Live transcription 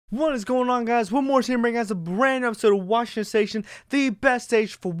What is going on, guys? One more team bringing us a brand new episode of Washington Station, the best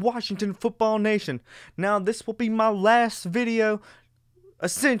stage for Washington Football Nation. Now, this will be my last video,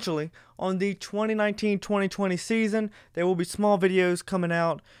 essentially, on the 2019-2020 season. There will be small videos coming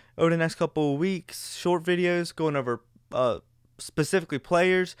out over the next couple of weeks, short videos going over specifically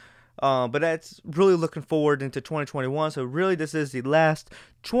players. But that's really looking forward into 2021. So really, this is the last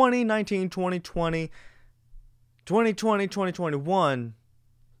 2019-2020, 2020-2021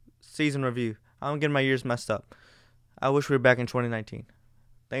 season review. I'm getting my years messed up. I wish we were back in 2019.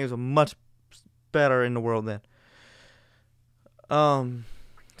 Things were much better in the world then.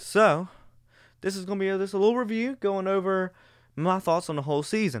 So this is gonna be just a little review going over my thoughts on the whole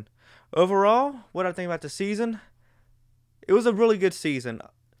season. Overall, what I think about the season, it was a really good season.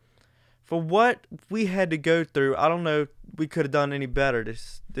 For what we had to go through, I don't know if we could have done any better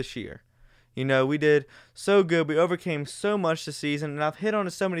this year. You know, we did so good. We overcame so much this season, and I've hit on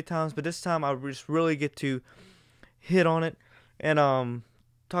it so many times, but this time I just really get to hit on it and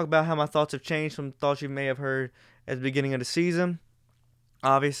talk about how my thoughts have changed from thoughts you may have heard at the beginning of the season.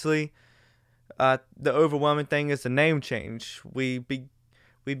 Obviously, the overwhelming thing is the name change. We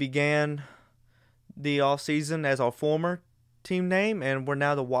began the off-season as our former team name, and we're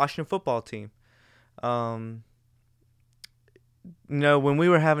now the Washington Football Team. You know, when we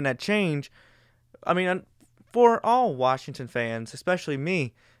were having that change, I mean, for all Washington fans, especially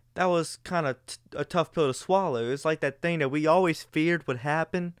me, that was kind of a tough pill to swallow. It's like that thing that we always feared would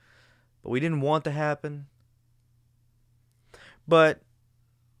happen, but we didn't want to happen. But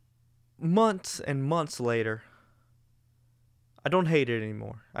months and months later, I don't hate it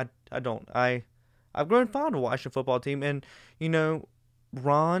anymore. I don't. I've grown fond of Washington Football Team, and you know,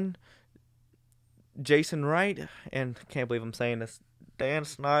 Ron, Jason Wright, and I can't believe I'm saying this, Dan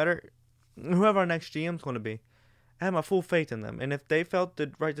Snyder, whoever our next GM is going to be, I have my full faith in them. And if they felt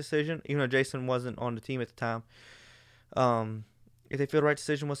the right decision, even though Jason wasn't on the team at the time, if they feel the right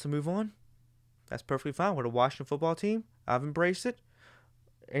decision was to move on, that's perfectly fine. We're the Washington Football Team. I've embraced it.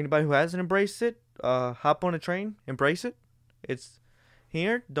 Anybody who hasn't embraced it, hop on the train, embrace it. It's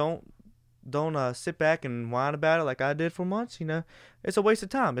here. Don't sit back and whine about it like I did for months. You know, it's a waste of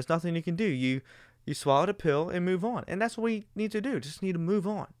time. There's nothing you can do. You swallow the pill and move on. And that's what we need to do. Just need to move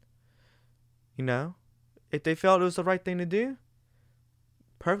on. You know, if they felt it was the right thing to do,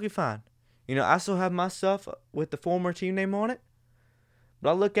 perfectly fine. You know, I still have my stuff with the former team name on it,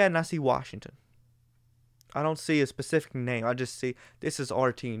 but I look at it and I see Washington. I don't see a specific name. I just see this is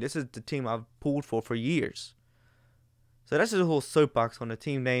our team. This is the team I've pulled for years. So that's just a whole soapbox on the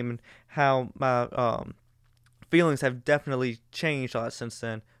team name and how my feelings have definitely changed a lot since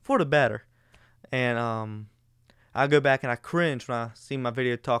then, for the better. And I go back and I cringe when I see my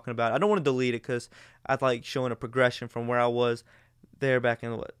video talking about it. I don't want to delete it because I like showing a progression from where I was there back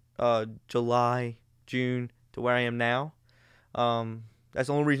in July, June to where I am now. That's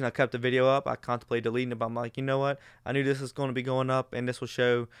the only reason I kept the video up. I contemplated deleting it, but I'm like, you know what? I knew this was going to be going up and this will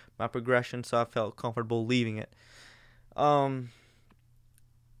show my progression, so I felt comfortable leaving it. And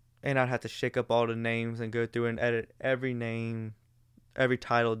I'd have to shake up all the names and go through and edit every name, every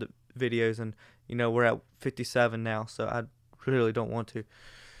title of the videos, and you know, we're at 57 now, so I really don't want to.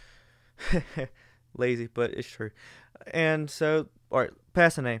 Lazy, but it's true. And so, alright,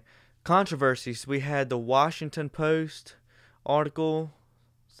 past the name. Controversies. We had the Washington Post article,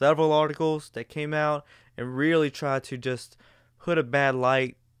 several articles that came out and really tried to just put a bad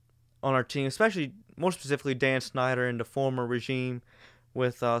light on our team, especially, more specifically, Dan Snyder and the former regime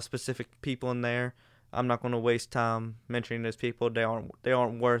with specific people in there. I'm not going to waste time mentioning those people. They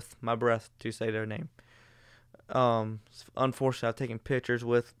aren't worth my breath to say their name. Unfortunately, I've taken pictures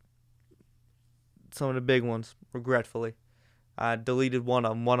with some of the big ones, regretfully. I deleted one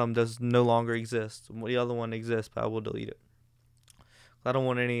of them. One of them does no longer exist. The other one exists, but I will delete it. I don't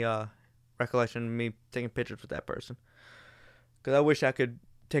want any recollection of me taking pictures with that person, because I wish I could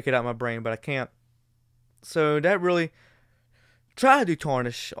take it out of my brain, but I can't. So that really tried to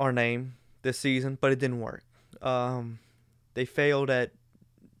tarnish our name this season, but it didn't work. They failed at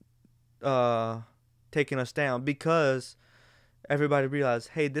taking us down because everybody realized,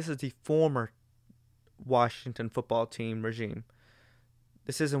 hey, this is the former Washington Football Team regime.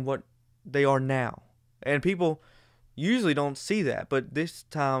 This isn't what they are now. And people usually don't see that, but this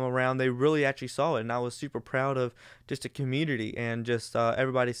time around they really actually saw it, and I was super proud of just the community and just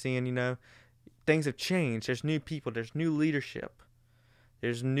everybody seeing, you know, things have changed. There's new people, there's new leadership.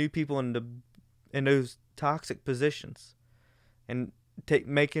 There's new people in those toxic positions, and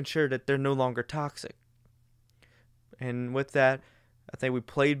making sure that they're no longer toxic. And with that, I think we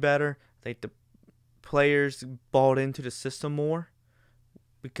played better. I think the players bought into the system more.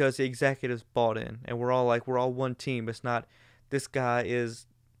 because the executives bought in, and we're all one team. It's not this guy is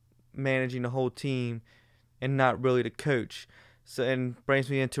managing the whole team and not really the coach. So, and brings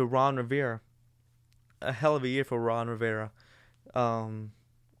me into Ron Rivera. A hell of a year for Ron Rivera. Um,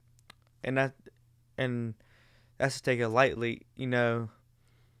 and that and that's to take it lightly. He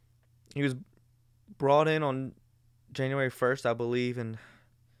was brought in on January 1st, I believe, and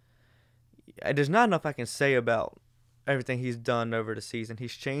there's not enough I can say about everything he's done over the season.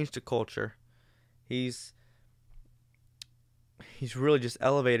 He's changed the culture. He's really just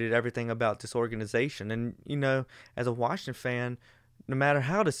elevated everything about this organization. And, as a Washington fan, no matter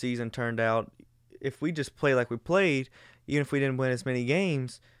how the season turned out, if we just play like we played, even if we didn't win as many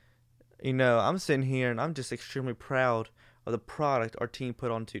games, I'm sitting here and I'm just extremely proud of the product our team put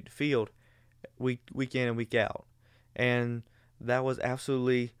onto the field week in and week out. And that was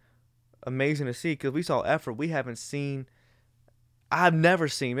absolutely amazing to see, because we saw effort we haven't seen, I've never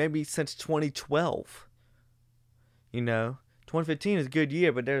seen, maybe since 2012. 2015 is a good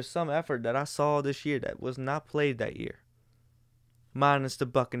year, but there's some effort that I saw this year that was not played that year. Minus the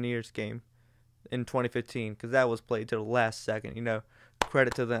Buccaneers game in 2015, because that was played to the last second.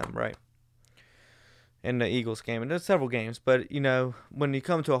 Credit to them, right? And the Eagles game, and there's several games, but when you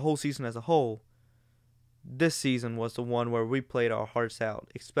come to a whole season as a whole, this season was the one where we played our hearts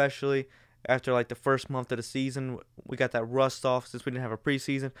out, especially after the first month of the season. We got that rust off since we didn't have a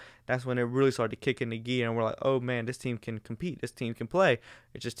preseason. That's when it really started to kick into gear, and we're like, oh man, this team can compete, this team can play.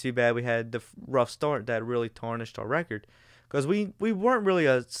 It's just too bad we had the rough start that really tarnished our record, because we weren't really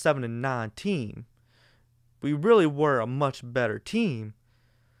a 7-9 team. We really were a much better team.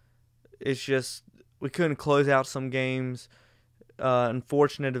 It's just we couldn't close out some games.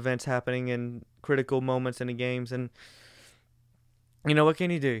 Unfortunate events happening in critical moments in the games, and what can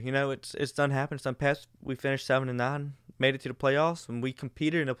you do? It's done happened. It's done past. We finished 7-9, made it to the playoffs, and we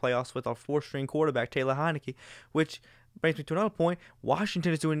competed in the playoffs with our 4th-string quarterback Taylor Heineke, which brings me to another point.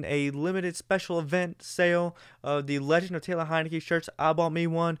 Washington is doing a limited special event sale of the Legend of Taylor Heineke shirts. I bought me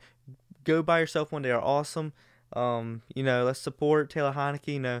one. Go buy yourself one. They are awesome. Let's support Taylor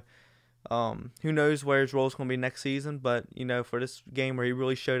Heineke. Who knows where his role is going to be next season, but for this game where he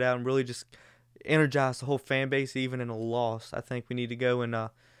really showed out and really just energized the whole fan base, even in a loss, I think we need to go and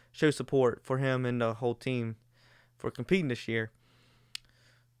show support for him and the whole team for competing this year.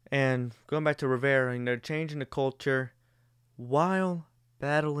 And going back to Rivera, changing the culture while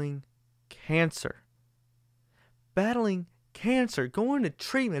battling cancer. Going to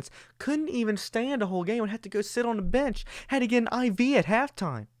treatments, couldn't even stand the whole game and had to go sit on the bench, had to get an IV at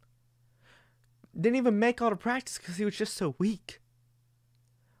halftime. Didn't even make all the practice because he was just so weak.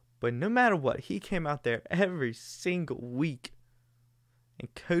 But no matter what, he came out there every single week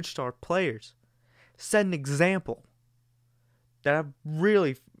and coached our players. Set an example that I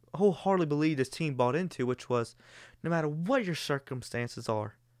really wholeheartedly believe this team bought into, which was no matter what your circumstances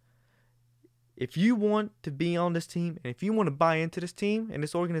are, if you want to be on this team and if you want to buy into this team and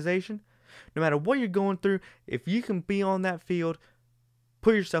this organization, no matter what you're going through, if you can be on that field,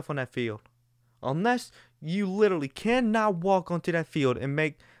 put yourself on that field. Unless you literally cannot walk onto that field and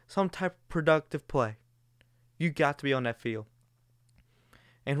make some type of productive play, you got to be on that field.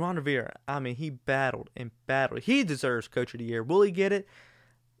 And Ron Rivera, he battled and battled. He deserves Coach of the Year. Will he get it?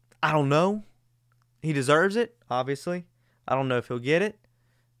 I don't know. He deserves it, obviously. I don't know if he'll get it.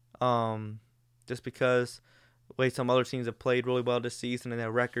 Just because the way some other teams have played really well this season and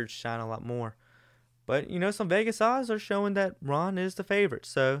their records shine a lot more. But, some Vegas odds are showing that Ron is the favorite.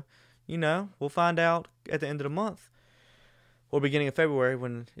 So, we'll find out at the end of the month or beginning of February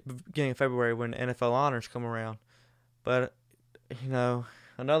when NFL honors come around. But,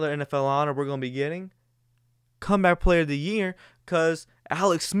 another NFL honor we're going to be getting, Comeback Player of the Year, because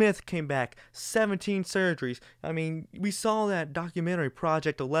Alex Smith came back, 17 surgeries. We saw that documentary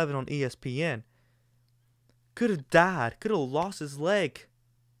Project 11 on ESPN. Could have died, could have lost his leg.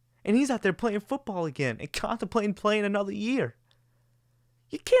 And he's out there playing football again and contemplating playing another year.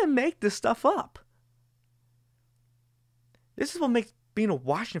 You can't make this stuff up. This is what makes being a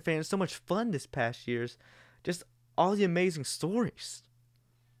Washington fan so much fun this past year. Just all the amazing stories.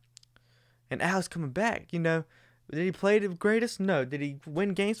 And Alex coming back, did he play the greatest? No. Did he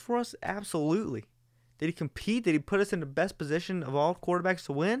win games for us? Absolutely. Did he compete? Did he put us in the best position of all quarterbacks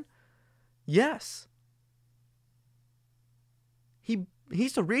to win? Yes.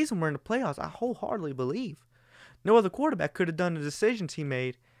 He's the reason we're in the playoffs, I wholeheartedly believe. No other quarterback could have done the decisions he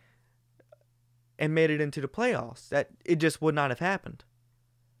made and made it into the playoffs. That it just would not have happened.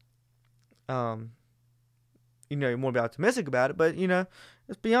 You want to be optimistic about it, but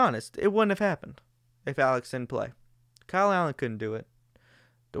let's be honest, it wouldn't have happened if Alex didn't play. Kyle Allen couldn't do it.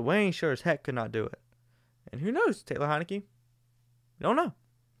 Dwayne sure as heck could not do it. And who knows, Taylor Heineke? Don't know.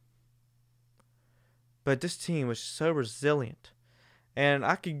 But this team was so resilient. And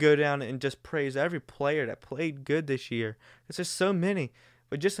I could go down and just praise every player that played good this year. Because there's so many.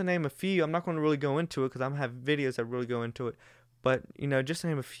 But just to name a few, I'm not going to really go into it because I'm going to have videos that really go into it. But, just to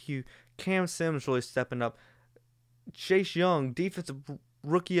name a few, Cam Sims really stepping up. Chase Young, Defensive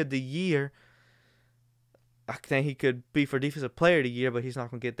Rookie of the Year. I think he could be for Defensive Player of the Year, but he's not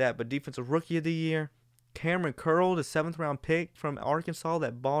going to get that. But Defensive Rookie of the Year. Cameron Curl, the 7th round pick from Arkansas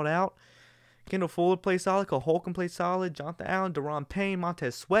that balled out. Kendall Fuller played solid. Cole Holcomb played solid. Jonathan Allen, Deron Payne,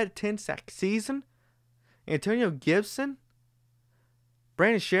 Montez Sweat, 10-sack season. Antonio Gibson.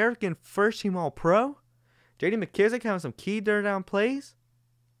 Brandon Sheriff getting first team All-Pro. J.D. McKissick having some key third down plays.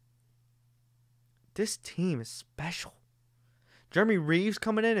 This team is special. Jeremy Reeves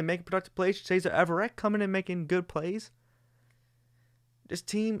coming in and making productive plays. Cesar Everett coming in and making good plays. This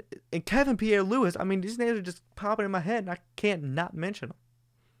team, and Kevin Pierre-Louis, these names are just popping in my head, and I can't not mention them.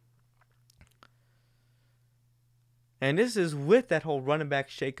 And this is with that whole running back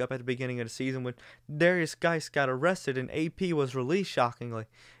shakeup at the beginning of the season when Darius Geis got arrested and AP was released, shockingly.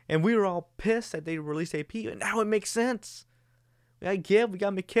 And we were all pissed that they released AP, and now it makes sense. We got Gibb, we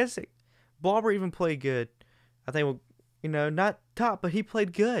got McKissick. Barber even played good. I think, not top, but he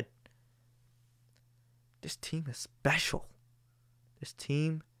played good. This team is special. This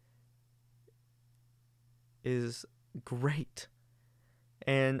team is great.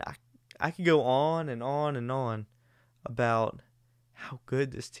 And I could go on and on and on about how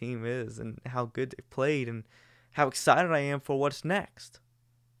good this team is and how good they played and how excited I am for what's next.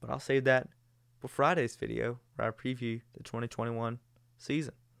 But I'll save that for Friday's video where I preview the 2021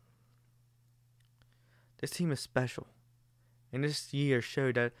 season. This team is special. And this year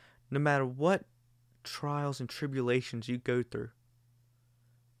showed that no matter what trials and tribulations you go through,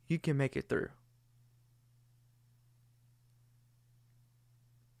 you can make it through.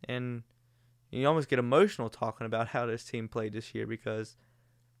 And you almost get emotional talking about how this team played this year because,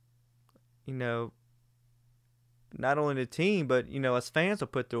 not only the team, but, us fans are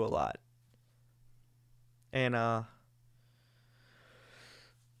put through a lot. And,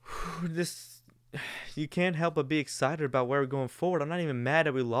 you can't help but be excited about where we're going forward. I'm not even mad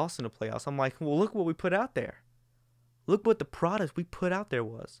that we lost in the playoffs. I'm like, well, look what we put out there. Look what the product we put out there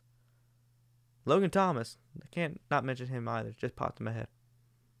was. Logan Thomas. I can't not mention him either. Just popped in my head.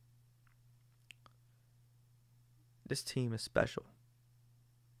 This team is special.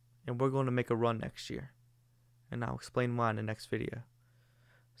 And we're going to make a run next year. And I'll explain why in the next video.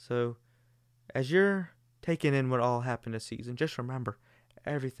 So, as you're taking in what all happened this season, just remember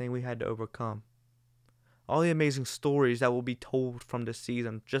everything we had to overcome. All the amazing stories that will be told from this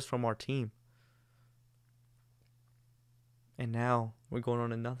season, just from our team. And now, we're going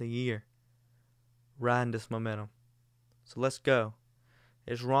on another year. Riding this momentum. So let's go.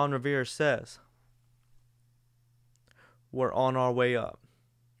 As Ron Rivera says, we're on our way up.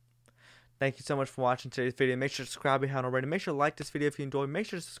 Thank you so much for watching today's video. Make sure to subscribe if you haven't already. Make sure to like this video if you enjoyed. Make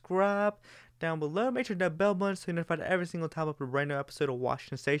sure to subscribe down below. Make sure to hit that bell button so you're notified every single time I upload a brand new episode of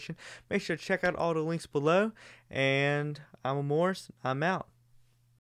Washington Station. Make sure to check out all the links below. And I'm Morris. I'm out.